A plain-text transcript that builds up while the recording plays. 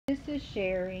is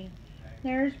Sherry.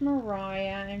 There's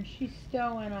Mariah, and she's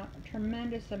still in a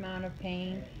tremendous amount of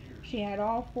pain. She had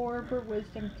all four of her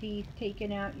wisdom teeth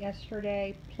taken out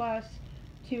yesterday, plus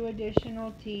two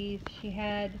additional teeth.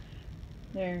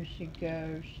 There she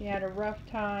goes. She had a rough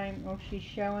time. Oh, she's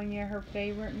showing you her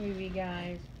favorite movie,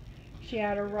 guys. She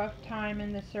had a rough time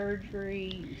in the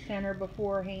surgery center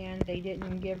beforehand. They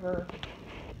didn't give her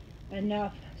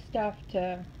enough stuff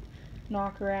to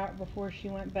knock her out before she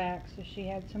went back, so she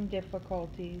had some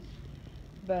difficulties.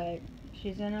 But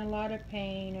she's in a lot of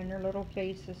pain, and her little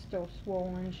face is still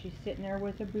swollen. She's sitting there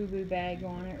with a boo-boo bag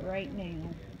on it right now.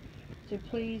 So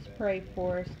please pray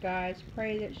for us, guys.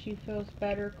 Pray that she feels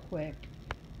better quick.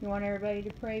 You want everybody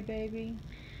to pray, baby?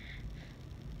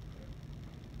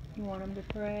 You want them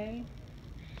to pray?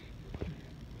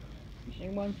 She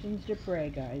wants us to pray,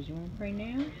 guys. You want to pray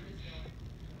now?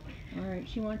 Alright,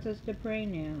 she wants us to pray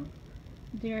now.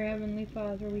 Dear Heavenly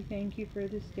Father, we thank you for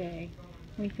this day.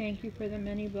 We thank you for the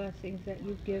many blessings that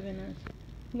you've given us.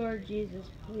 Lord Jesus,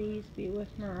 please be with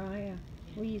Mariah.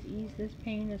 Please ease this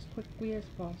pain as quickly as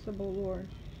possible, Lord.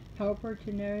 Help her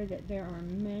to know that there are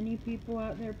many people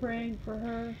out there praying for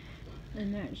her,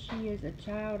 and that she is a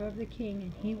child of the King,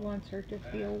 and he wants her to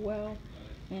feel well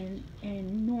and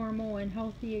normal and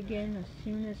healthy again as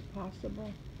soon as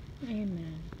possible.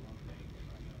 Amen.